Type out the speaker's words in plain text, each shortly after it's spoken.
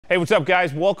Hey, what's up,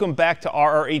 guys? Welcome back to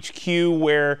RRHQ,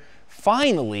 where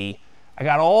finally I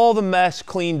got all the mess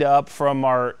cleaned up from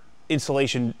our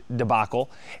installation debacle.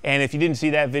 And if you didn't see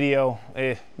that video,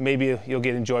 maybe you'll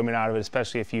get enjoyment out of it,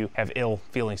 especially if you have ill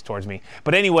feelings towards me.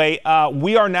 But anyway,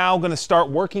 we are now going to start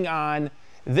working on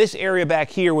this area back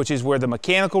here, which is where the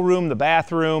mechanical room, the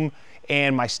bathroom,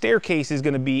 and my staircase is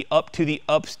going to be up to the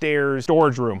upstairs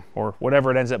storage room, or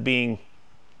whatever it ends up being,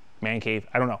 man cave,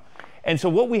 I don't know. And so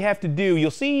what we have to do, you'll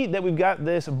see that we've got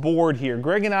this board here.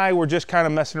 Greg and I were just kind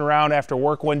of messing around after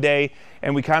work one day,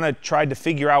 and we kind of tried to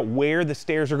figure out where the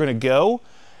stairs are going to go,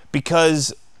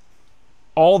 because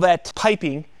all that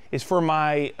piping is for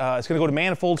my, it's going to go to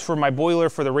manifolds for my boiler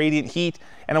for the radiant heat,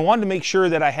 and I wanted to make sure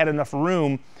that I had enough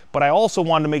room, but I also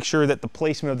wanted to make sure that the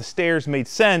placement of the stairs made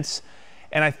sense,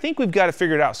 and I think we've got it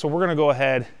figured out. So we're going to go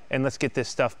ahead and let's get this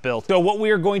stuff built. So what we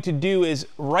are going to do is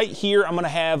right here, I'm going to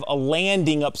have a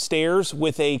landing upstairs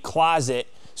with a closet.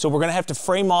 So we're going to have to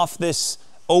frame off this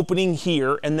opening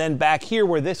here, and then back here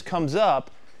where this comes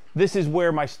up, this is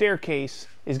where my staircase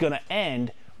is going to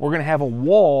end. We're going to have a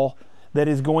wall that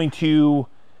is going to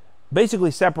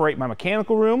basically separate my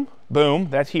mechanical room, boom,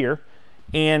 that's here,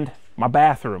 and my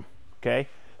bathroom, okay?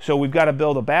 So we've got to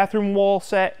build a bathroom wall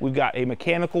set, we've got a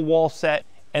mechanical wall set,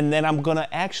 and then I'm gonna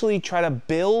actually try to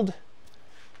build,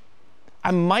 I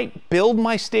might build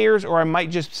my stairs, or I might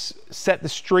just set the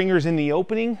stringers in the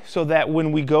opening so that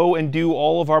when we go and do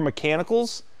all of our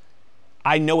mechanicals,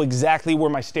 I know exactly where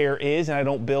my stair is and I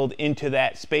don't build into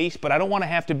that space. But I don't want to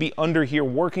have to be under here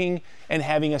working and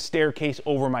having a staircase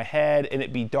over my head and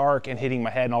it be dark and hitting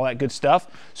my head and all that good stuff.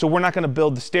 So we're not going to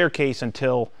build the staircase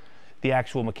until the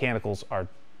actual mechanicals are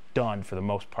done for the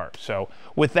most part. So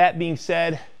with that being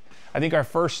said, I think our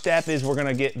first step is we're going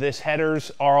to get this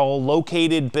headers all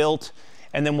located, built,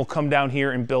 and then we'll come down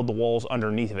here and build the walls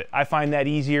underneath of it. I find that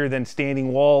easier than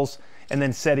standing walls and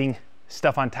then setting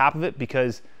stuff on top of it,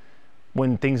 because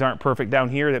when things aren't perfect down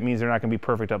here, that means they're not going to be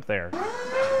perfect up there.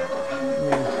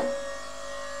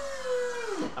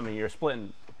 I mean, you're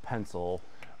splitting pencil.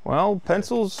 Well,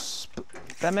 pencils,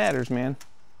 that matters, man.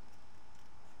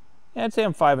 Yeah, I'd say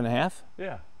I'm 5.5.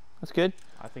 Yeah. That's good.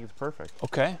 I think it's perfect.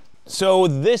 Okay. So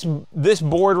this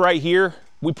board right here,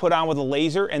 we put on with a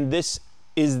laser, and this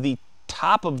is the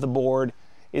top of the board,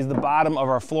 is the bottom of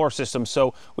our floor system.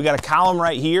 So we got a column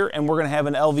right here, and we're going to have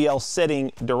an LVL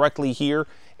sitting directly here,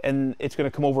 and it's going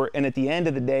to come over, and at the end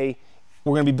of the day,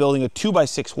 we're going to be building a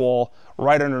 2x6 wall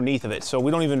right underneath of it. So we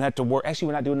don't even have to work. Actually,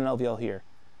 we're not doing an LVL here.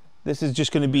 This is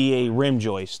just going to be a rim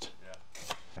joist.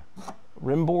 Yeah.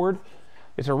 Rim board.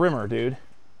 It's a rimmer, dude.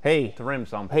 Hey, the rim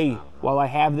something. Hey, while I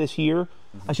have this here,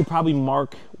 I should probably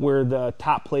mark where the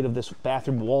top plate of this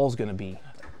bathroom wall is going to be.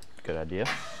 Good idea.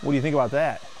 What do you think about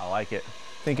that? I like it.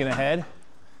 Thinking ahead?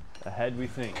 Ahead we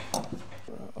think.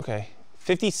 Okay.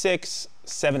 56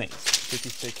 7/8.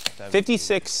 56 7/8.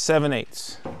 56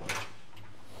 7/8.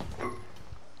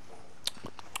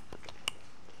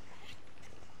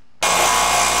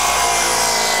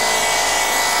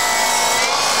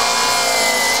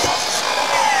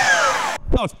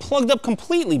 Oh, it's plugged up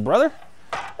completely, brother.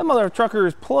 That mother trucker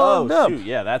is plugged up. Shoot,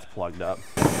 yeah, that's plugged up.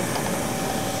 I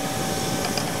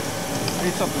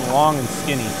need something long and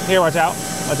skinny. Here, watch out.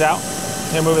 Watch out.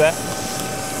 Here, move that.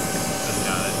 Just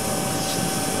got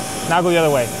it. Now go the other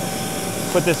way.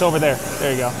 Put this over there.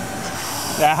 There you go.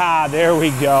 Ah, there we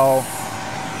go.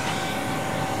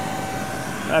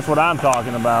 That's what I'm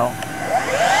talking about.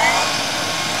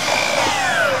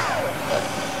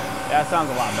 Yeah, that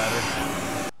sounds a lot better.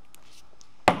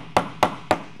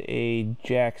 A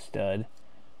jack stud,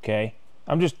 okay?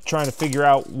 I'm just trying to figure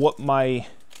out what my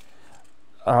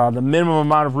the minimum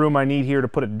amount of room I need here to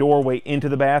put a doorway into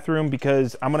the bathroom,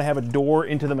 because I'm gonna have a door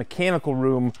into the mechanical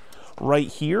room right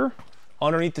here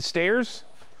underneath the stairs,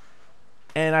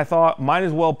 and I thought might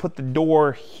as well put the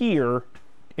door here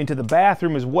into the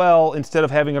bathroom as well, instead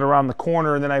of having it around the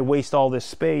corner and then I waste all this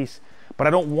space. But I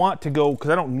don't want to go,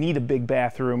 because I don't need a big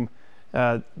bathroom.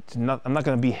 I'm not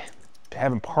gonna be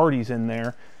having parties in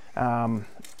there.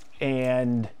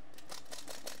 And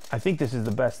I think this is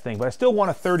the best thing, but I still want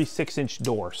a 36-inch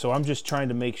door. So I'm just trying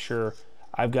to make sure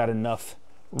I've got enough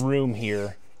room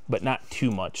here, but not too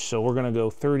much. So we're gonna go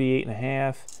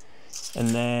 38.5, and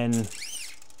then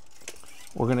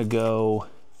we're gonna go,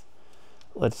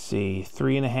 let's see,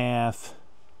 3.5,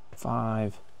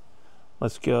 5,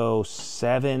 let's go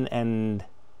 7, and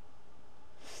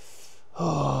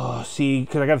oh, see,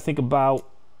 because I got to think about,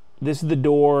 this is the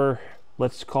door.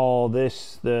 Let's call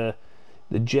this the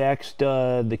jack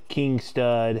stud, the king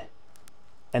stud,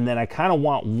 and then I kind of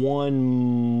want one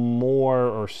more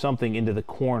or something into the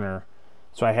corner.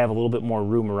 so I have a little bit more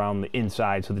room around the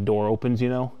inside so the door opens, you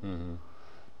know?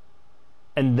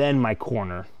 And then my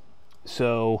corner.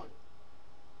 So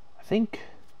I think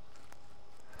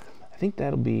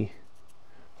that'll be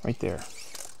right there.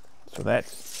 So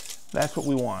that's what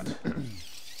we want.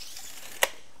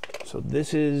 So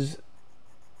this is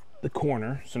the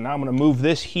corner. So now I'm gonna move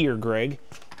this here, Greg,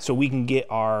 so we can get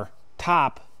our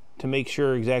top to make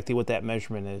sure exactly what that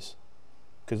measurement is.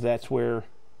 Because that's where...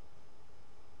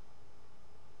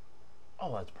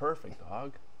 Oh, that's perfect,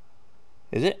 dog.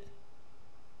 Is it?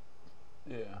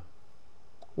 Yeah.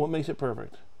 What makes it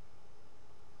perfect?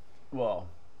 Well,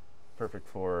 perfect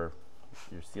for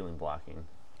your ceiling blocking.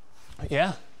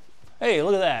 Yeah. Hey,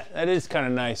 look at that. That is kind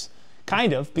of nice.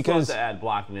 Kind of, because... You have to add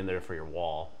blocking in there for your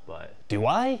wall, but... Do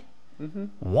I?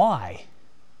 Why?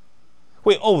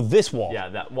 Wait, oh, this wall. Yeah,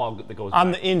 that wall that goes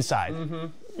on back. the inside.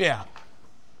 Yeah.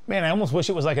 Man, I almost wish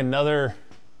it was like another...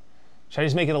 Should I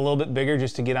just make it a little bit bigger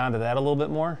just to get onto that a little bit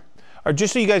more? Or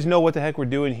just so you guys know what the heck we're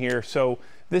doing here. So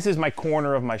this is my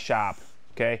corner of my shop,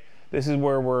 okay? This is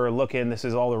where we're looking. This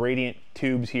is all the radiant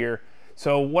tubes here.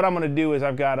 So what I'm gonna do is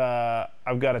I've got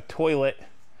a toilet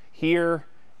here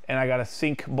and I got a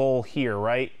sink bowl here,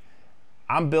 right?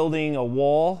 I'm building a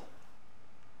wall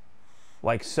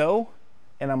like so,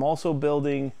 and I'm also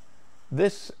building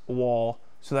this wall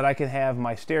so that I can have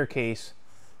my staircase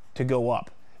to go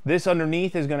up. This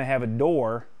underneath is gonna have a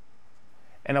door,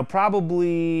 and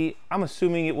I'm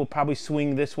assuming it will probably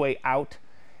swing this way out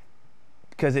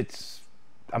because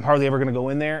I'm hardly ever gonna go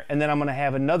in there, and then I'm gonna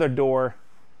have another door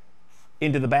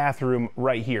into the bathroom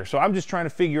right here. So I'm just trying to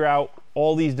figure out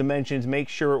all these dimensions, make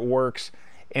sure it works,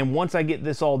 and once I get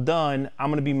this all done, I'm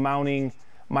gonna be mounting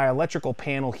my electrical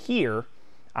panel here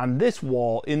on this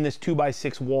wall, in this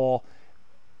 2x6 wall,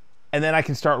 and then I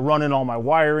can start running all my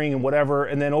wiring and whatever,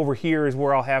 and then over here is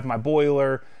where I'll have my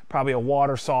boiler, probably a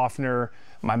water softener,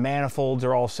 my manifolds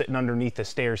are all sitting underneath the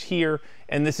stairs here,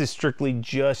 and this is strictly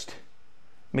just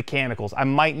mechanicals. I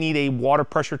might need a water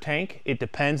pressure tank. It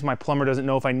depends. My plumber doesn't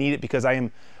know if I need it because I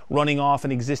am running off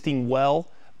an existing well,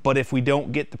 but if we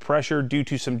don't get the pressure due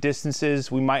to some distances,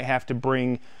 we might have to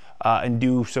bring and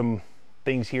do some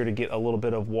things here to get a little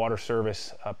bit of water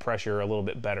service pressure a little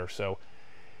bit better. So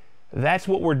that's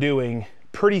what we're doing.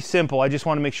 Pretty simple. I just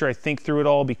want to make sure I think through it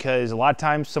all because a lot of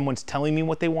times someone's telling me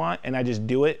what they want and I just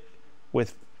do it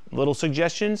with little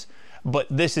suggestions. But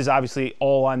this is obviously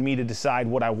all on me to decide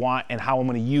what I want and how I'm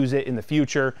going to use it in the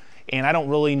future. And I don't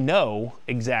really know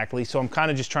exactly, so I'm kind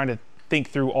of just trying to think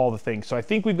through all the things. So I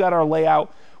think we've got our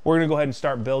layout. We're going to go ahead and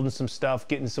start building some stuff,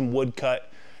 getting some wood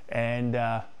cut. And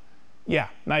yeah,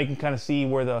 now you can kind of see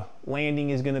where the landing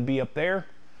is going to be up there.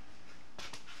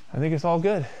 I think it's all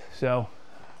good. So,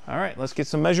 all right, let's get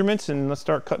some measurements and let's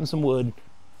start cutting some wood.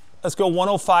 Let's go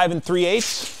 105 3/8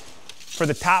 for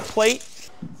the top plate.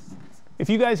 If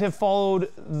you guys have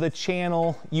followed the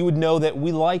channel, you would know that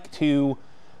we like to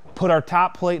put our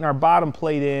top plate and our bottom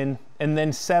plate in and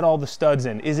then set all the studs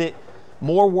in. Is it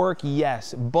more work?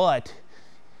 Yes, but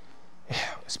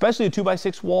especially a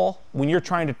 2x6 wall, when you're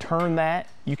trying to turn that,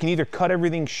 you can either cut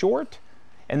everything short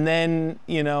and then,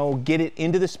 you know, get it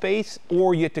into the space,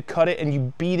 or you have to cut it and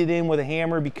you beat it in with a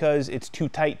hammer because it's too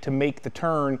tight to make the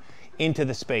turn into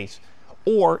the space.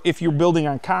 Or if you're building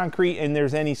on concrete and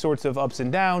there's any sorts of ups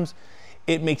and downs,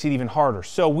 it makes it even harder.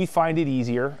 So we find it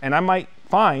easier, and I might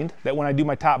find that when I do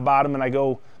my top bottom and I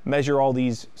go measure all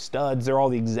these studs, they're all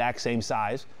the exact same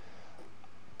size.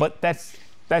 But that's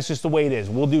just the way it is.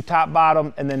 We'll do top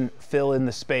bottom and then fill in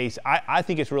the space. I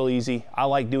think it's really easy. I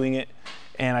like doing it,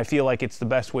 and I feel like it's the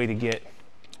best way to get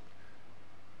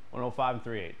 105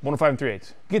 3/8. 105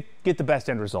 3/8. Get the best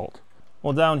end result.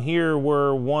 Well, down here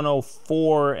we're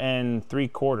 104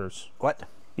 3/4. What?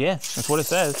 Yeah, that's what it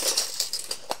says.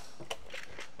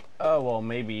 Oh, well,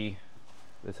 maybe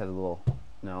this has a little...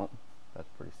 No, that's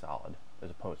pretty solid. There's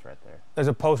a post right there. There's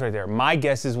a post right there. My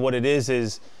guess is what it is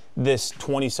this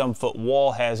 20-some foot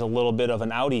wall has a little bit of an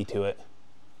outie to it.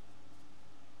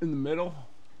 In the middle?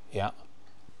 Yeah.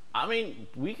 I mean,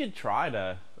 we could try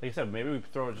to... Like I said, maybe we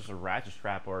could throw just a ratchet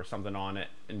strap or something on it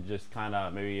and just kind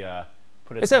of maybe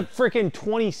put it... It's a freaking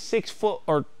 26 foot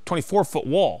or 24 foot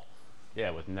wall.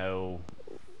 Yeah, with no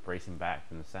bracing back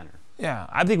in the center. Yeah,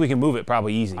 I think we can move it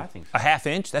probably easy. I think so. A half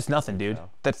inch? That's nothing, dude. So.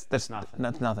 That's nothing.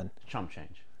 That's nothing. Chump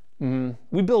change. Mm-hmm.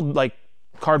 We build like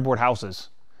cardboard houses.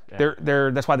 Yeah.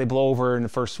 That's why they blow over in the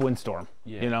first windstorm.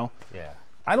 Yeah. You know? Yeah.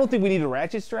 I don't think we need to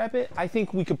ratchet strap it. I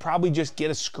think we could probably just get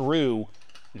a screw.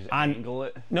 Just angle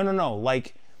it? No.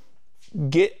 Like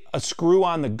get a screw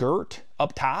on the girt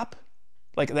up top,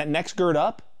 like that next girt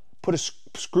up, put a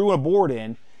screw and a board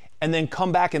in, and then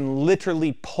come back and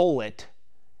literally pull it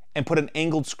and put an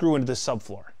angled screw into the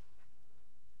subfloor.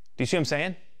 Do you see what I'm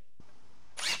saying?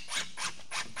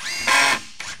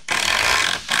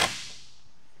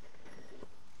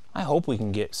 I hope we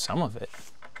can get some of it.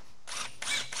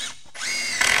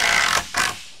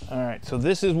 All right, so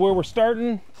this is where we're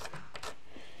starting.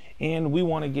 And we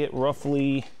want to get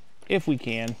roughly, if we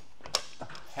can,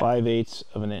 5/8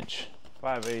 of an inch.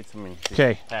 5/8, I mean.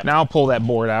 Okay, now I'll pull that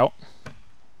board out.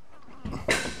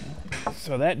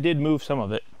 So that did move some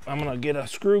of it. I'm gonna get a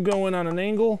screw going on an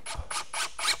angle.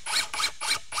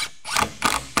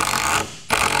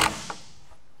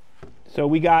 So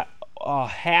we got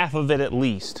half of it at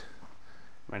least.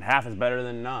 I mean, half is better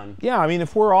than none. Yeah, I mean,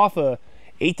 if we're off a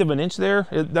 1/8 of an inch there,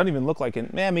 it doesn't even look like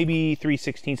it. Maybe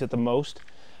 3/16 at the most.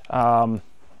 I'm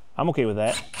okay with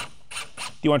that.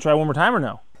 Do you want to try one more time or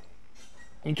no?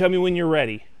 You tell me when you're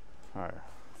ready. All right.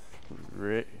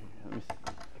 Let me see.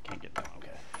 I can't get that one.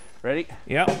 Okay. Ready?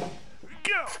 Yep.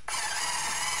 Go.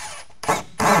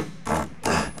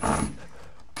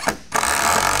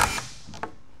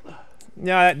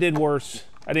 No, that did worse.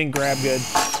 I didn't grab good.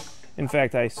 In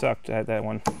fact, I sucked at that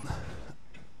one.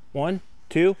 1,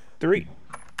 2, 3.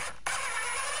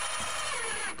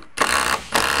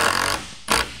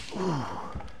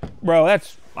 Bro,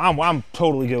 I'm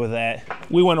totally good with that.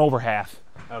 We went over half.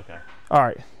 Okay. All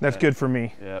right, that's good for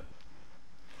me. Yep.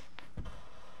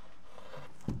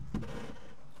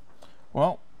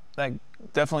 Well, that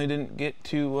definitely didn't get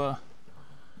too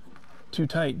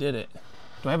tight, did it?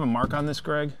 Do I have a mark on this,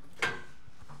 Greg?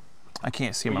 I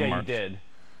can't see my mark. Yeah, you did.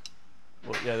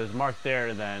 Well, yeah, there's a mark there,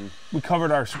 and then we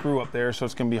covered our screw up there, so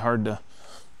it's gonna be hard to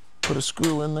put a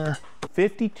screw in there.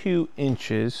 52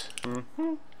 inches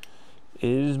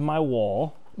is my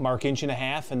wall. Mark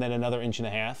 1.5 and then another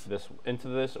 1.5. This into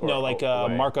this, or no, like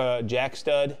mark a jack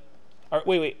stud.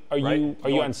 Wait, are right.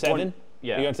 you on 7?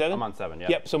 Yeah, are you on 7? I'm on 7. Yeah.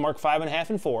 Yep. So mark 5.5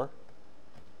 and 4.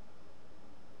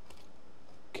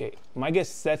 Okay, my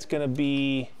guess that's gonna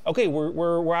be okay.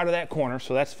 We're out of that corner,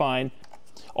 so that's fine.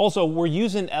 Also, we're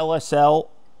using LSL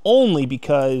only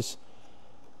because,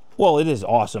 well, it is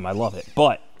awesome. I love it,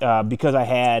 but because I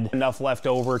had enough left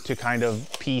over to kind of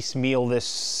piecemeal this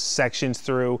sections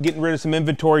through, getting rid of some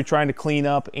inventory, trying to clean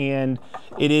up, and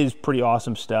it is pretty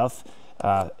awesome stuff.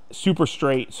 Super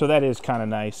straight, so that is kind of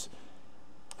nice.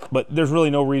 But there's really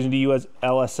no reason to use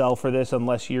LSL for this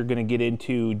unless you're going to get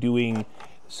into doing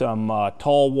some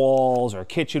tall walls or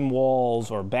kitchen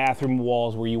walls or bathroom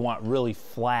walls where you want really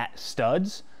flat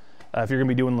studs. If you're going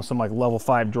to be doing some like level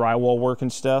 5 drywall work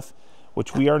and stuff,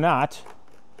 which we are not,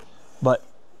 but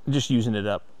just using it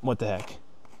up. What the heck?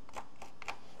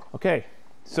 Okay,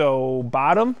 so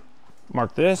bottom,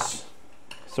 mark this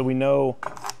so we know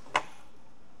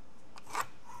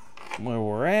where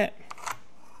we're at.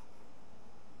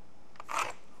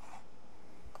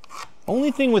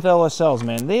 Only thing with LSLs,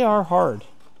 man, they are hard.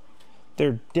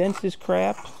 They're dense as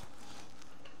crap,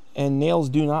 and nails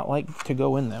do not like to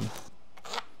go in them.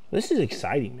 This is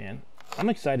exciting, man. I'm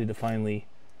excited to finally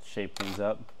shape things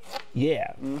up.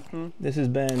 Yeah. This has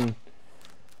been,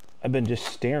 I've been just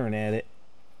staring at it,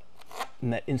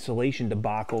 and that insulation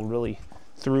debacle really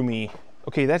threw me.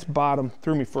 Okay, that's bottom,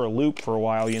 threw me for a loop for a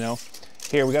while, you know.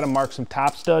 Here, we got to mark some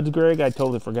top studs, Greg. I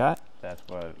totally forgot. That's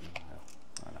what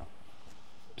I know.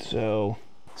 So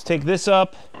let's take this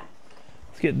up.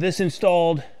 Let's get this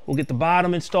installed. We'll get the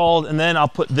bottom installed, and then I'll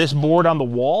put this board on the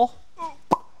wall.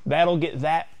 That'll get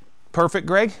that perfect,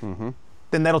 Greg.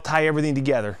 Then that'll tie everything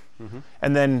together,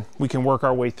 and then we can work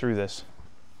our way through this.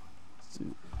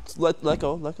 Let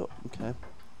go. Okay.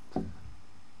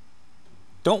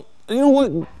 Don't, you know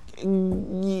what?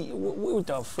 What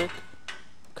the frick?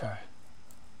 Okay.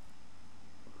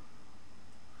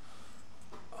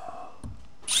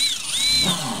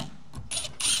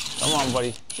 Come on,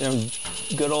 buddy. You know,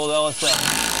 good old LSL.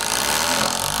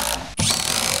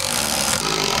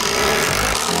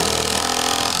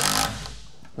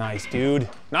 Nice, dude.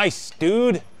 Nice,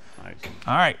 dude. Nice.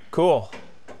 All right, cool.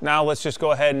 Now let's just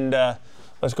go ahead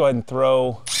and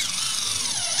throw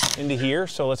into here.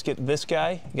 So let's get this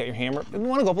guy. You got your hammer. You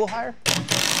want to go up a little higher?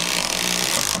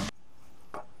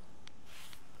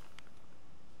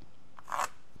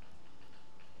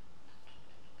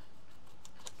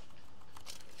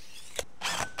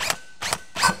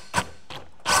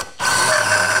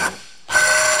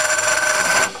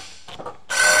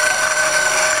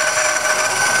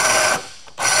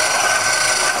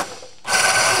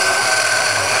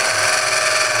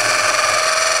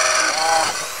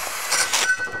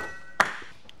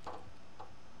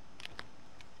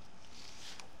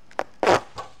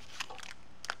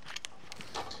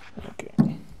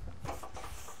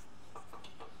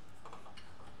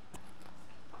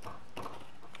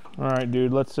 right,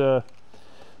 dude. Let's try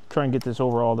and get this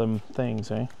over all them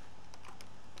things, eh?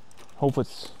 Hope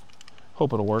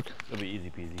it'll work. It'll be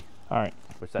easy peasy. All right.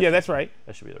 Yeah, that's right.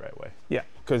 That should be the right way. Yeah,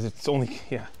 because it's only,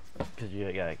 yeah. Because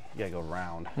you gotta go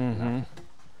round. Mm-hmm.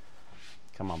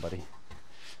 Come on, buddy.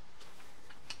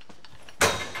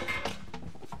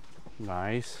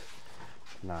 Nice.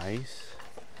 Nice.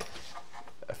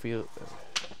 I feel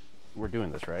we're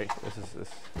doing this right. This.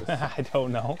 I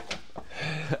don't know.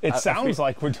 It sounds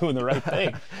like we're doing the right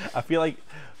thing. I feel like,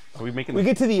 are we making? We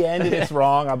get to the end and it's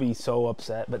wrong. I'll be so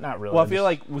upset, but not really. Well, I feel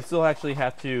like we still actually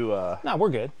have to. No, we're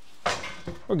good.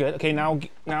 We're good. Okay, now.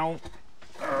 Now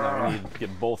we need to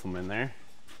get both of them in there.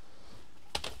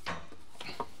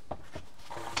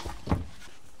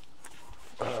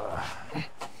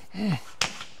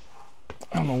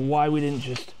 I don't know why we didn't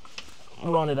just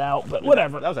run it out, but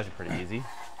whatever. That was actually pretty easy.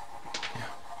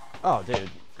 Oh, dude.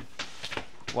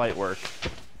 Light work.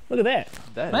 Look at that.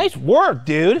 That Nice work,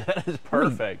 dude. That is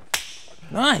perfect.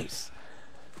 Nice.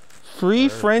 Free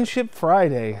Friendship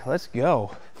Friday. Let's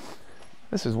go.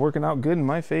 This is working out good in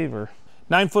my favor.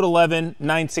 9'11",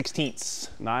 9/16.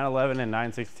 9/11 and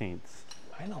 9/16.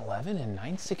 9'11" and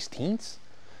 9/16?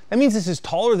 That means this is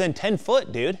taller than 10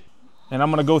 foot, dude. And I'm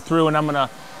gonna go through and I'm gonna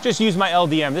just use my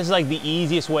LDM. This is like the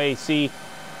easiest way. See,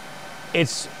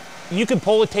 you can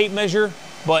pull a tape measure,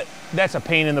 but that's a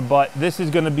pain in the butt. This is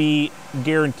gonna be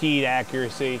guaranteed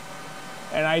accuracy.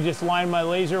 And I just line my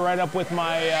laser right up with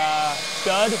my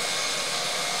stud.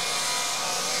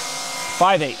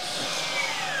 5/8.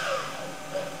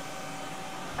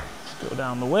 Go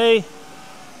down the way.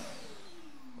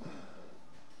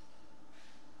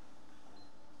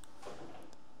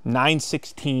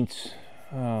 9/16.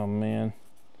 Oh man,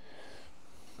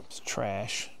 it's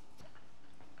trash.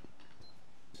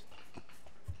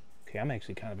 Okay, I'm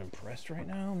actually kind of impressed right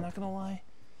now, I'm not gonna lie.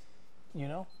 You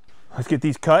know? Let's get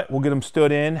these cut, we'll get them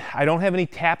stood in. I don't have any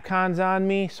tap cons on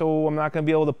me, so I'm not gonna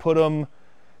be able to put them,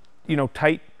 you know,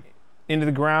 tight into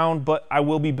the ground, but I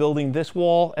will be building this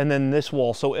wall and then this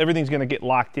wall, so everything's gonna get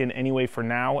locked in anyway for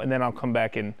now, and then I'll come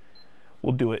back and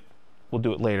we'll do it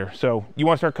later. So you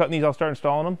want to start cutting these, I'll start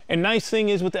installing them. And nice thing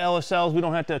is with the LSLs, we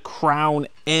don't have to crown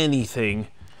anything.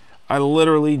 I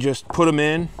literally just put them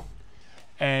in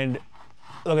and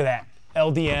look at that,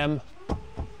 LDM,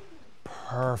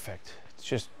 perfect.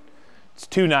 It's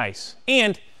too nice.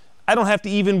 And I don't have to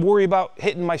even worry about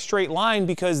hitting my straight line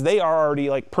because they are already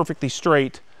like perfectly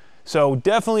straight. So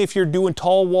definitely if you're doing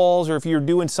tall walls or if you're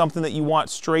doing something that you want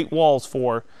straight walls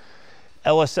for,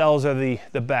 LSLs are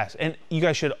the best. And you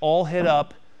guys should all hit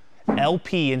up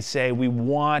LP and say, we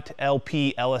want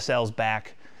LP LSLs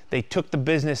back. They took the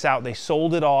business out, they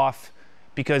sold it off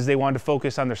because they wanted to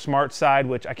focus on their smart side,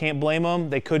 which I can't blame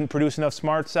them. They couldn't produce enough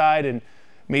smart side, and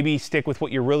maybe stick with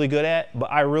what you're really good at,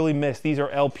 but I really miss, these are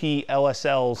LP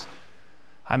LSLs.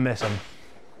 I miss them.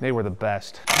 They were the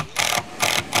best.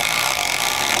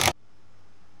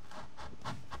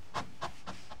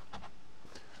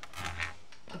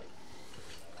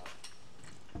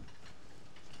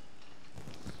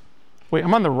 Wait,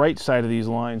 I'm on the right side of these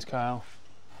lines, Kyle.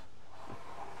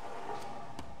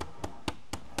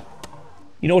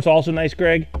 You know what's also nice,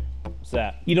 Greg? What's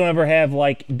that? You don't ever have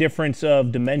like difference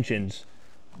of dimensions.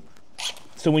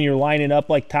 So when you're lining up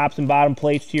like tops and bottom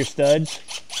plates to your studs,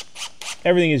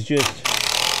 everything is just,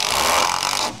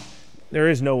 there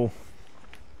is no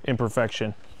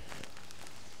imperfection.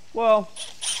 Well,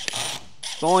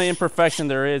 the only imperfection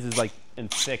there is like in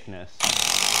thickness.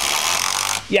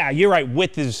 Yeah, you're right.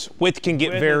 Width can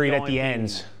get varied at the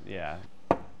ends. Yeah.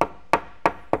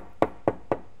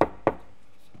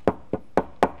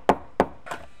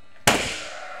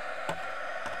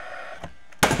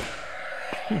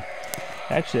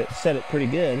 Actually, it set it pretty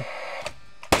good.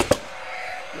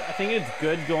 I think it's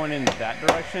good going in that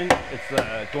direction.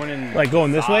 It's going in like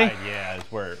going this way. Yeah, is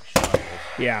where it struggles.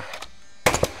 Yeah.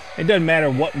 It doesn't matter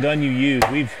what gun you use.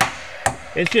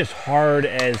 It's just hard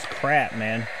as crap,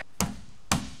 man.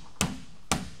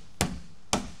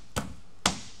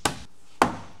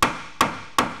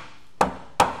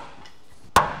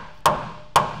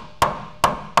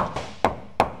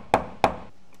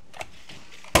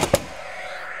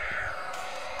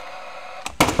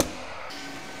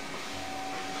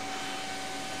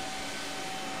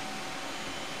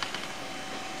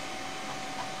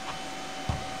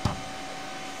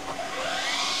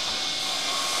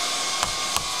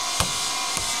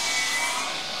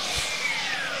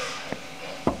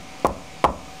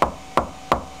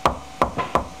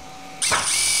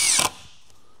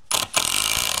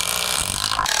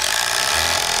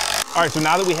 All right, so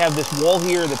now that we have this wall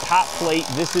here, the top plate,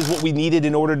 this is what we needed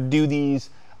in order to do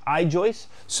these eye joists.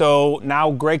 So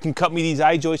now Greg can cut me these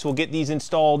eye joists. We'll get these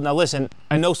installed. Now listen,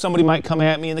 I know somebody might come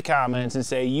at me in the comments and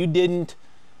say, you didn't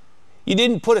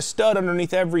put a stud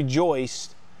underneath every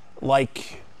joist.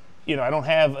 Like, you know, I don't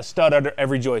have a stud under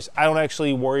every joist. I don't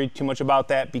actually worry too much about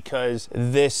that because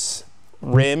this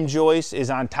rim joist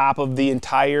is on top of the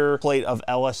entire plate of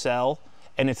LSL,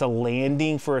 and it's a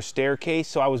landing for a staircase.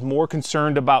 So I was more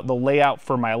concerned about the layout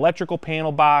for my electrical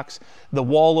panel box, the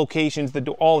wall locations, the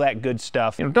door, all that good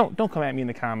stuff. You know, don't come at me in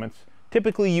the comments.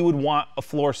 Typically you would want a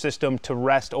floor system to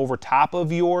rest over top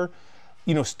of your,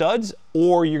 you know, studs,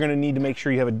 or you're gonna need to make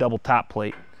sure you have a double top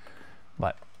plate.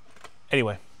 But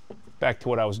anyway, back to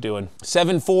what I was doing.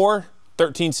 7/4,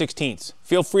 13/16.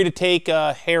 Feel free to take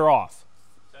hair off.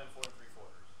 7/4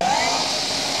 3/4.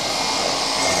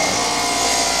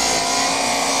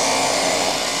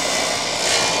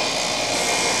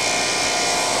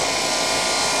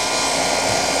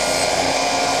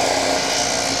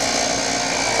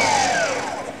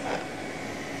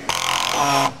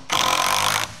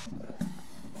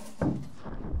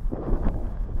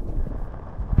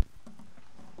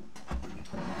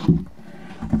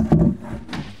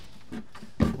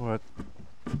 What?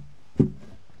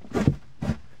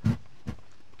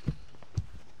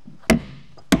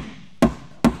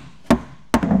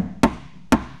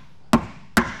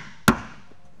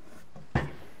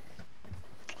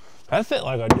 That fit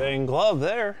like a dang glove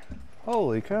there.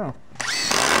 Holy cow.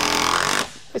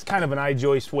 It's kind of an eye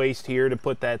joist waist here to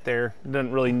put that there.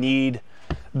 Doesn't really need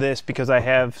this because I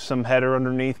have some header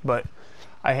underneath, but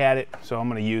I had it, so I'm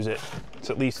gonna use it. It's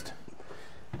at least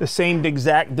the same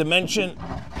exact dimension.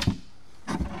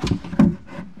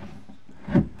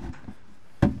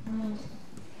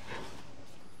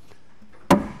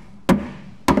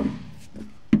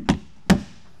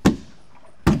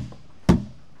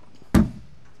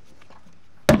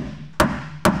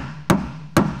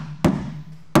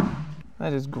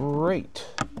 That is great.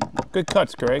 Good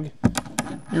cuts, Greg.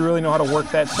 You really know how to work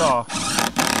that saw.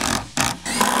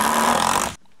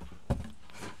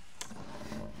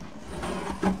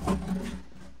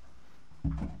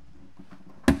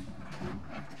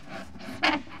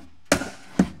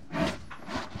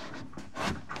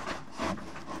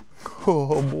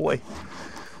 Oh boy.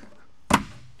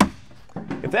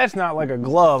 If that's not like a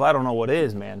glove, I don't know what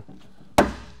is, man.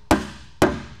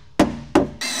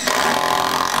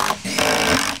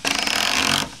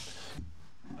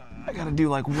 I gotta do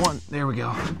like one. There we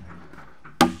go.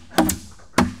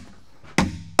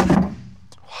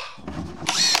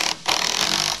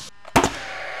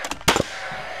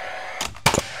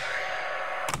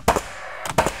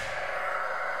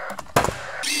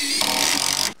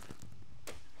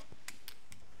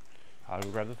 I'll go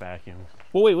grab the vacuum.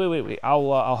 Well, wait.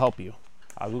 I'll help you.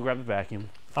 I'll go grab the vacuum.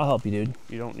 I'll help you, dude.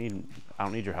 You don't need. I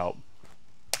don't need your help.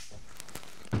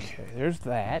 Okay, there's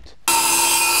that.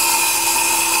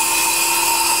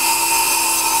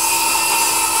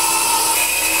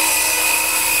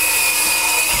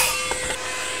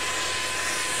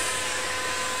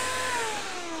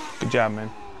 Good job,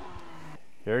 man.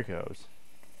 Here it goes.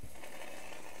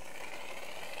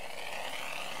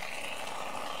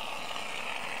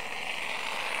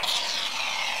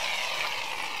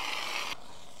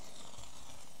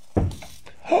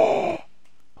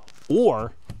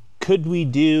 Or could we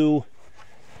do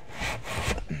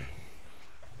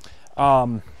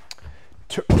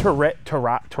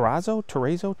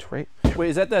terrazzo? Wait,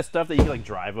 is that stuff that you can like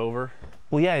drive over?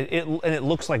 Well, yeah, it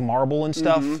looks like marble and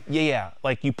stuff. Mm-hmm. Yeah.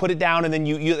 Like you put it down and then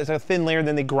it's a thin layer, and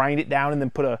then they grind it down and then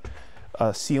put a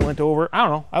sealant over. I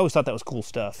don't know. I always thought that was cool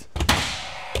stuff.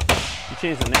 You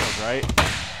changed the nails, right?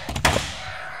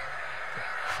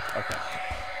 Okay.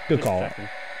 Good call. Checking.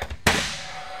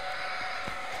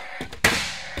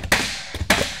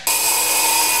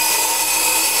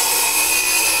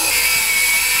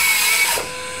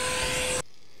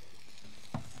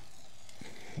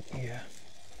 Yeah.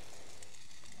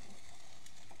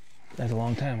 That's a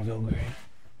long time ago, Greg.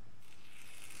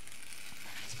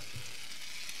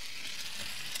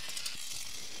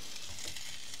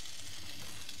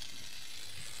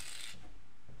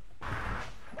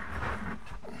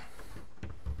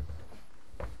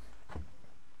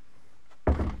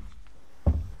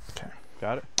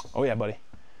 Got it? Oh yeah, buddy.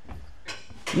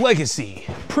 Legacy,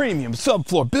 premium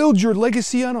subfloor. Build your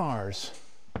legacy on ours.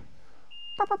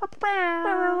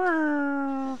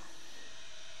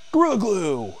 Gorilla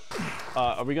Glue.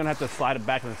 Are we gonna have to slide it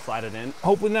back and then slide it in?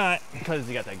 Hopefully not. Because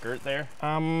you got that girt there?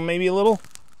 Maybe a little.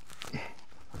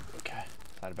 Okay.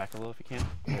 Slide it back a little if you can.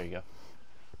 There you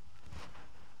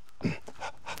go.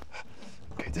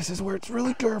 Okay, this is where it's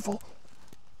really careful.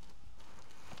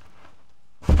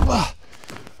 Ah.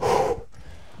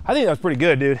 I think that was pretty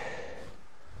good, dude.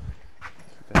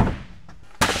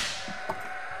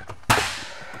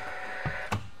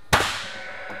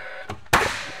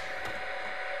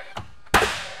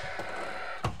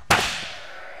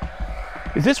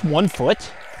 Is this 1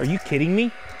 foot? Are you kidding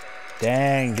me?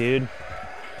 Dang, dude.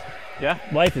 Yeah?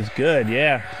 Life is good,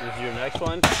 yeah. This is your next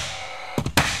one. This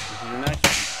is your next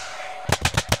one.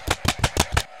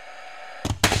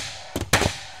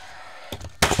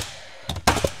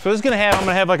 So this is gonna have, I'm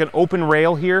gonna have like an open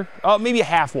rail here. Oh, maybe a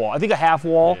half wall. I think a half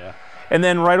wall. Yeah. And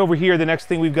then right over here, the next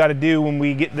thing we've got to do when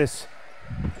we get this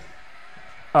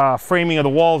framing of the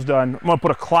walls done, I'm gonna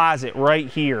put a closet right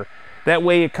here. That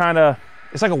way it kind of,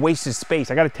 it's like a wasted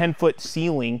space. I got a 10-foot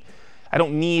ceiling. I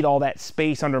don't need all that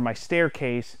space under my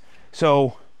staircase.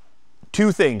 So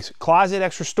 2 things, closet,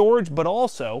 extra storage, but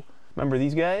also, remember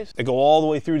these guys? They go all the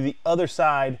way through to the other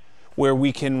side where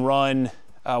we can run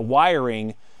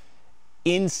wiring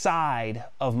inside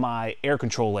of my air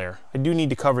control layer. I do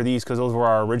need to cover these because those were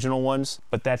our original ones,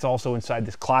 but that's also inside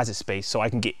this closet space, so I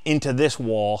can get into this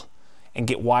wall and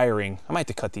get wiring. I might have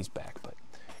to cut these back, but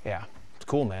yeah, it's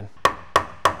cool, man.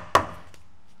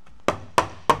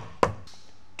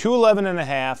 211 and a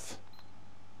half,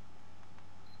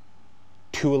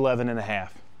 211 and a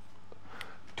half.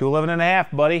 211 and a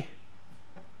half, buddy.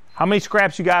 How many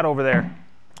scraps you got over there?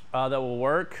 That will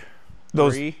work.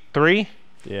 Those 3?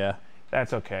 Yeah.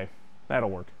 That's okay. That'll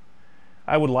work.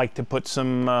 I would like to put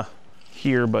some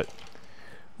here, but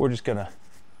we're gonna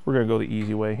go the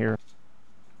easy way here.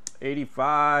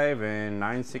 85 and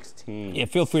 9/16. Yeah,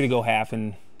 feel free to go half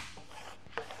and.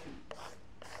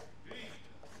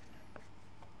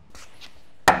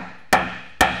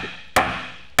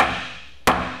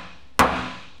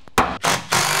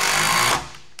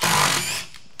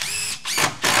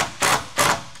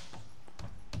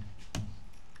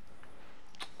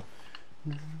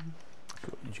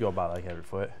 Did you go about like every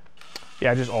foot?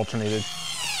 Yeah, I just alternated.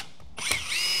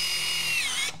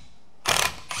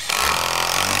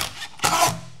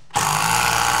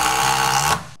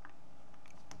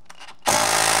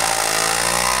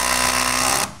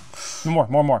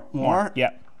 More. More?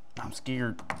 Yeah. I'm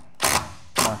scared.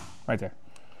 More. Right there.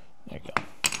 There you go.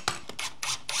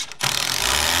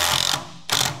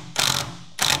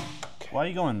 Why are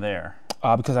you going there?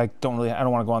 Because I don't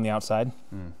want to go on the outside.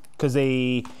 Because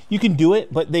you can do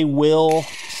it, but they will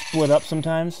split up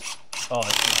sometimes. Oh,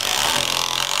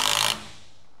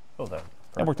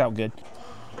 That worked out good.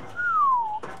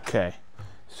 Okay.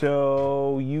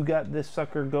 So you got this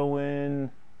sucker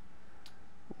going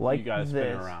like you gotta this. spin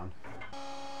it around.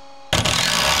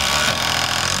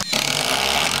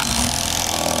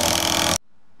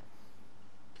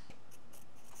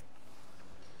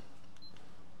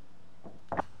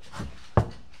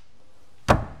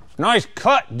 Nice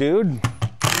cut, dude.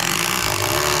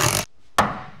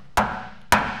 I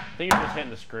think you're just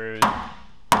hitting the screws.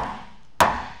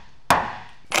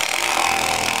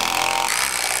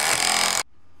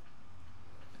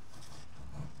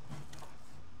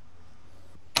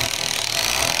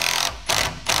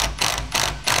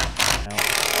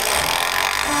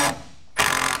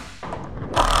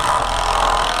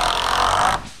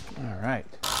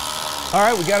 All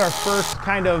right, we got our first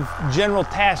kind of general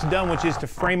task done, which is to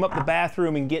frame up the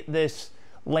bathroom and get this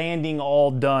landing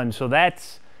all done. So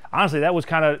that's, honestly, that was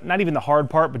kind of not even the hard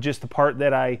part, but just the part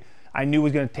that I knew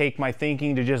was gonna take my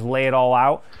thinking to just lay it all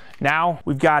out. Now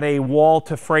we've got a wall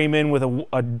to frame in with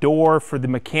a door for the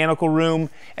mechanical room.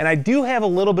 And I do have a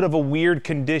little bit of a weird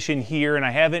condition here, and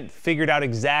I haven't figured out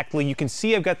exactly. You can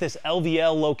see I've got this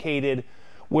LVL located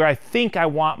where I think I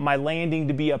want my landing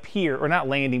to be up here, or not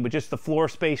landing, but just the floor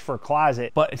space for a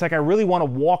closet. But it's like I really want to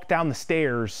walk down the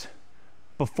stairs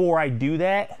before I do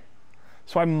that.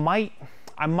 So I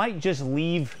might just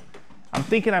leave, I'm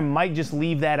thinking I might just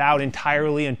leave that out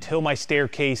entirely until my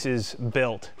staircase is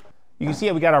built. You can see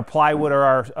how we got our plywood or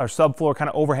our subfloor kind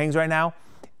of overhangs right now.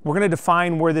 We're gonna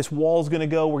define where this wall is gonna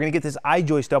go. We're gonna get this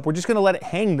I-joist up. We're just gonna let it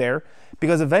hang there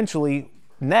because eventually,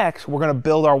 next, we're gonna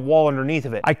build our wall underneath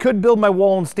of it. I could build my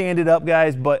wall and stand it up,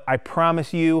 guys, but I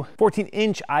promise you,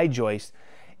 14-inch I-joist,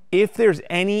 if there's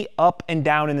any up and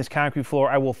down in this concrete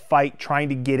floor, I will fight trying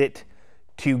to get it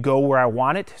to go where I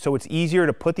want it. So it's easier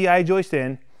to put the I-joist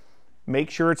in,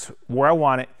 make sure it's where I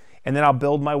want it, and then I'll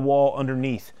build my wall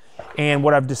underneath. And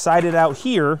what I've decided out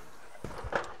here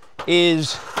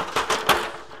is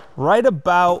right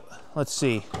about, let's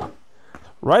see,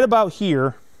 right about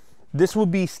here, this will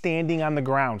be standing on the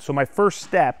ground. So my first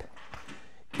step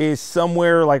is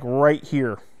somewhere like right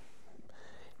here.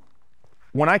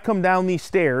 When I come down these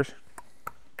stairs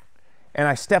and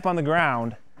I step on the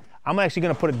ground, I'm actually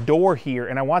gonna put a door here,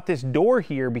 and I want this door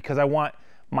here because I want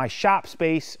my shop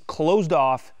space closed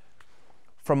off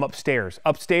from upstairs.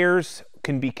 Upstairs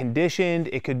can be conditioned.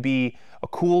 It could be a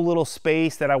cool little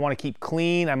space that I want to keep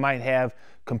clean. I might have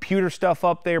computer stuff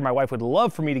up there. My wife would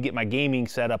love for me to get my gaming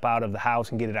setup out of the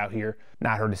house and get it out here.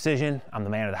 Not her decision. I'm the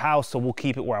man of the house, so we'll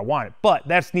keep it where I want it. But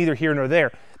that's neither here nor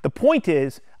there. The point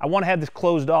is, I want to have this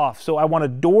closed off, so I want a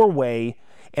doorway,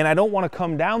 and I don't want to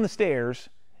come down the stairs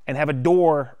and have a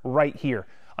door right here.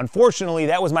 Unfortunately,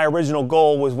 that was my original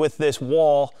goal, was with this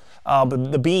wall,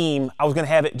 the beam, I was going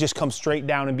to have it just come straight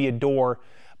down and be a door,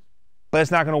 but it's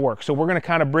not going to work. So we're going to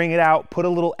kind of bring it out, put a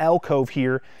little alcove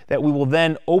here that we will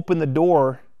then open the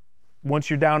door once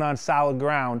you're down on solid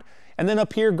ground. And then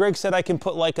up here, Greg said I can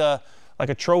put like a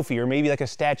trophy or maybe like a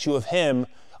statue of him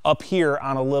up here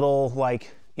on a little,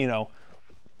 like, you know,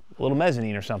 a little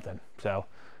mezzanine or something. So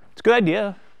it's a good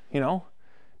idea, you know.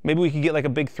 Maybe we could get like a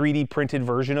big 3D printed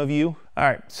version of you. All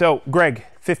right, so Greg,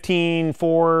 15,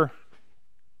 4,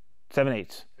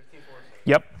 7/8.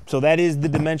 Yep, so that is the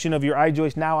dimension of your eye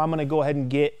joist. Now I'm gonna go ahead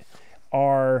and get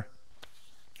I'm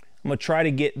gonna try to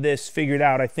get this figured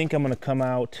out. I think I'm gonna come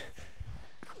out,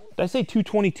 did I say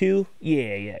 222?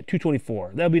 Yeah,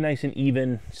 224. That'll be nice and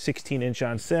even, 16-inch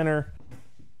on center.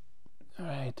 All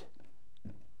right.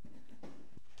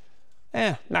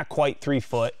 Not quite 3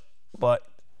 foot, but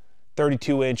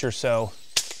 32-inch or so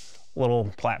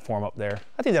little platform up there.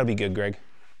 I think that'll be good, Greg.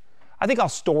 I think I'll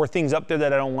store things up there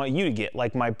that I don't want you to get,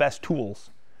 like my best tools.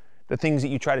 The things that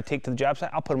you try to take to the job site,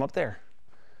 I'll put them up there.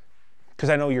 Because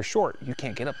I know you're short, you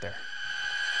can't get up there.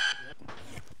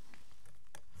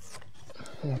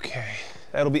 Okay,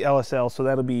 that'll be LSL, so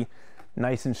that'll be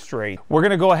nice and straight. We're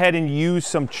gonna go ahead and use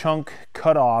some chunk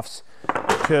cutoffs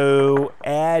to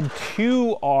add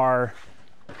to our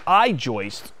eye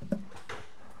joist.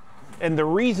 And the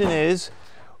reason is,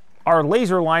 our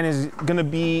laser line is gonna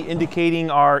be indicating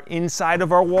our inside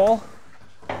of our wall,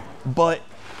 but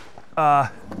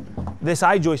this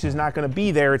eye joist is not gonna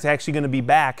be there. It's actually gonna be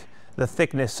back the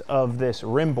thickness of this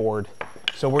rim board.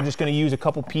 So we're just gonna use a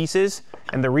couple pieces.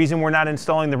 And the reason we're not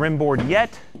installing the rim board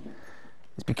yet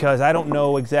is because I don't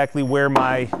know exactly where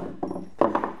my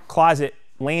closet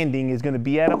landing is gonna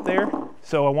be at up there.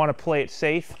 So I wanna play it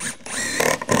safe.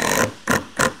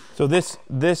 So this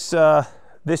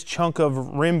chunk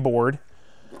of rim board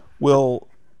will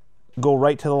go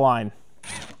right to the line.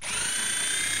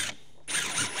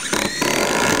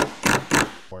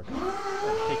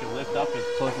 Take it lift up as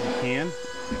close as you can.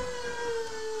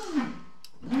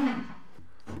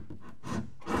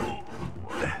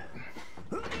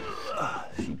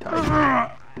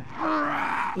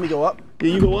 Let me go up. Yeah,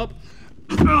 you go up.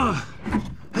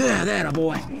 Yeah, that a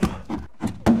boy.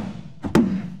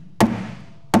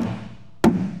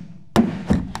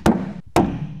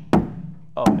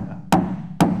 Oh yeah.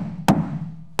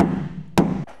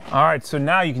 All right, so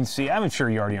now you can see, I'm sure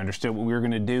you already understood what we were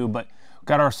gonna do, but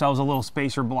got ourselves a little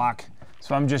spacer block.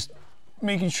 So I'm just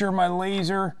making sure my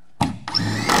laser,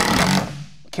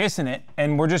 kissing it,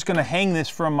 and we're just gonna hang this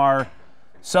from our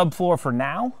subfloor for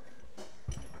now.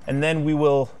 And then we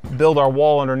will build our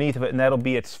wall underneath of it, and that'll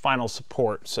be its final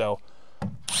support. So,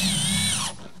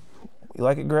 you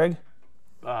like it, Greg?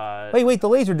 Wait, the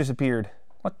laser disappeared.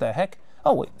 What the heck?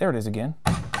 Oh, wait, there it is again.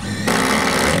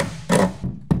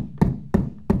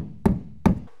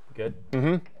 Good?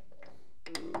 Mm-hmm.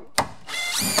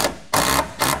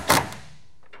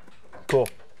 Cool.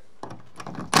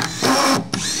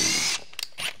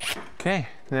 Okay,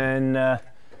 then...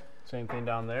 Same thing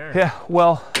down there. Yeah,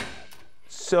 well...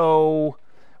 So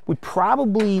we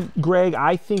probably, Greg,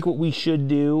 I think what we should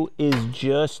do is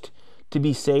just to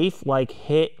be safe, like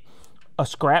hit a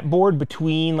scrap board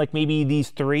between like maybe these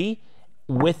three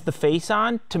with the face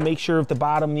on to make sure if the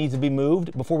bottom needs to be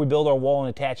moved before we build our wall and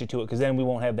attach it to it, because then we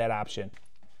won't have that option.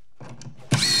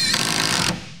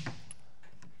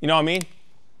 You know what I mean?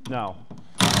 No.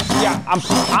 Yeah,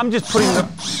 I'm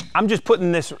just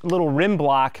putting this little rim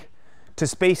block to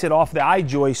space it off the eye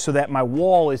joist so that my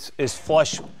wall is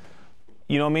flush.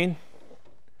 You know what I mean?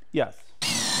 Yes.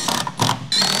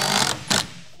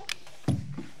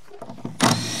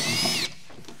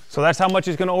 So that's how much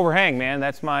it's gonna overhang, man.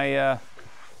 That's my,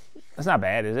 that's not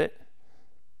bad, is it?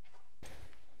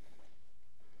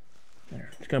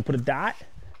 There. Just gonna put a dot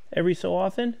every so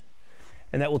often,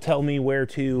 and that will tell me where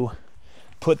to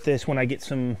put this when I get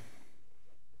some,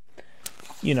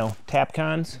 you know, tap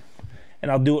cons. And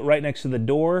I'll do it right next to the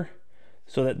door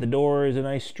so that the door is a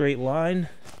nice straight line.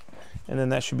 And then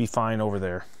that should be fine over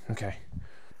there. Okay.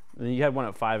 And then you had one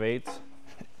at 5/8?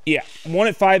 Yeah, one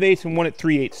at 5/8 and one at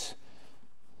 3/8.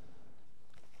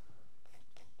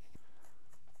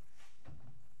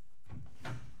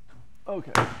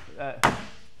 Okay.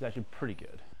 It's actually pretty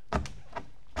good.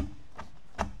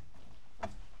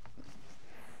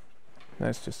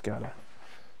 That's just got a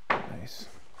nice.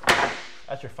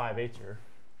 That's your 5/8er.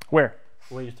 Where?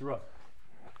 The way you threw up.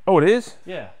 Oh, it is?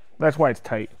 Yeah. That's why it's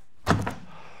tight.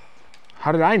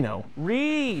 How did I know?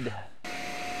 Read.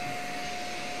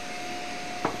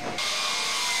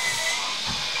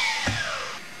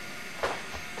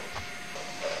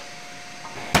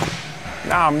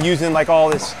 Now I'm using like all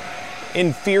this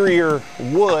inferior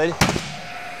wood.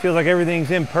 Feels like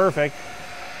everything's imperfect.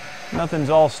 Nothing's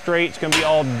all straight. It's gonna be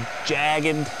all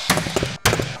jagged.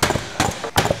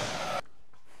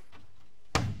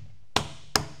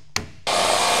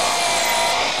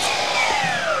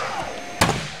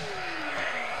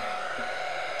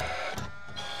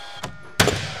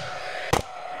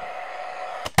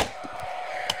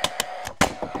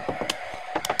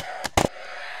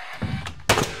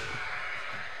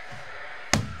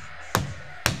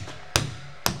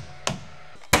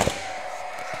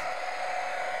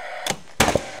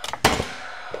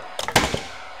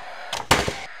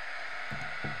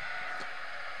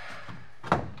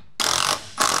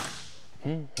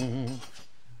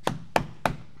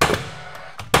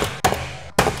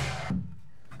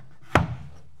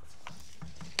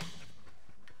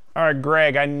 All right,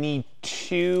 Greg, I need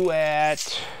 2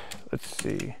 at, let's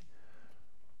see,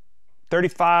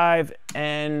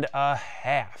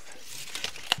 35.5.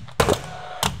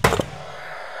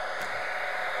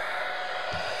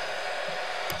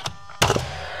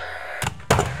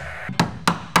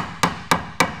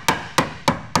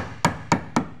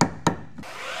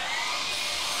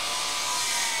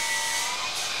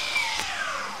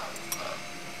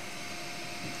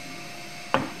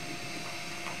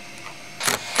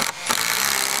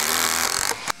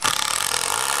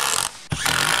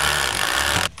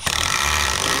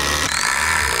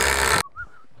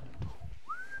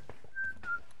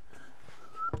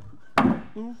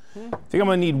 I think I'm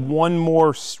gonna need one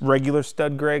more regular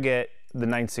stud, Greg, at the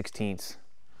 9/16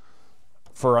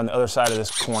 for on the other side of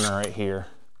this corner right here.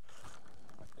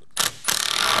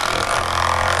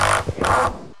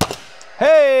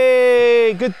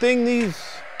 Hey, good thing these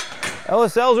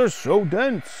LSLs are so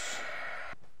dense.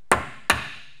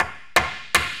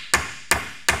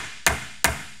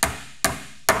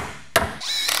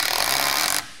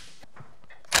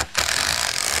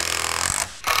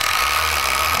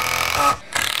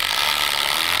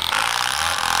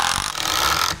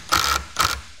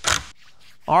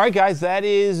 All right, guys, that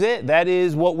is it. That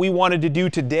is what we wanted to do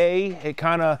today. It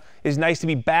kind of is nice to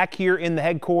be back here in the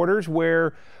headquarters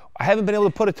where I haven't been able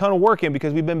to put a ton of work in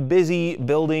because we've been busy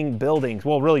building buildings.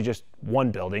 Well, really just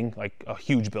one building, like a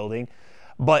huge building.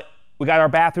 But we got our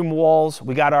bathroom walls,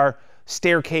 we got our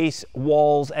staircase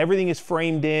walls, everything is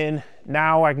framed in.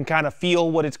 Now I can kind of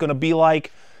feel what it's gonna be like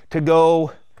to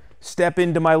go step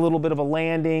into my little bit of a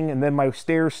landing, and then my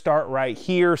stairs start right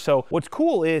here. So what's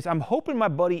cool is I'm hoping my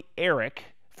buddy Eric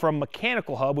from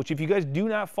Mechanical Hub, which if you guys do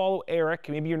not follow Eric,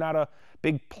 maybe you're not a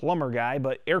big plumber guy,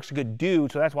 but Eric's a good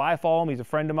dude, so that's why I follow him. He's a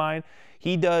friend of mine.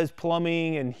 He does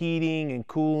plumbing and heating and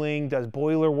cooling, does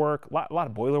boiler work, a lot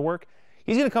of boiler work.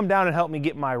 He's gonna come down and help me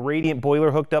get my radiant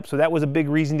boiler hooked up, so that was a big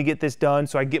reason to get this done,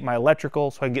 so I can get my electrical,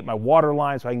 so I can get my water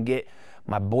line, so I can get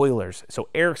my boilers. So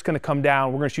Eric's gonna come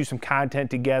down, we're gonna shoot some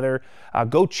content together.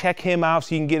 Go check him out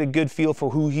so you can get a good feel for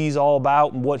who he's all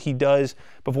about and what he does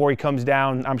before he comes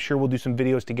down. I'm sure we'll do some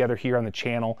videos together here on the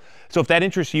channel. So if that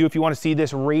interests you, if you wanna see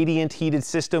this radiant heated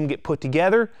system get put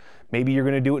together, maybe you're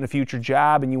gonna do it in a future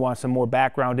job and you want some more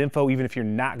background info, even if you're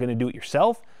not gonna do it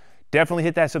yourself, definitely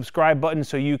hit that subscribe button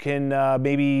so you can,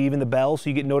 maybe even the bell so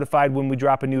you get notified when we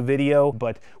drop a new video.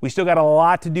 But we still got a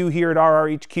lot to do here at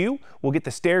RRHQ. We'll get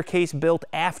the staircase built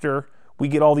after we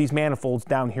get all these manifolds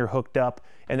down here hooked up,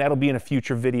 and that'll be in a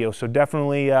future video. So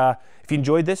definitely, if you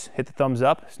enjoyed this, hit the thumbs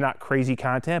up. It's not crazy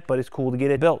content, but it's cool to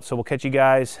get it built. So we'll catch you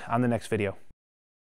guys on the next video.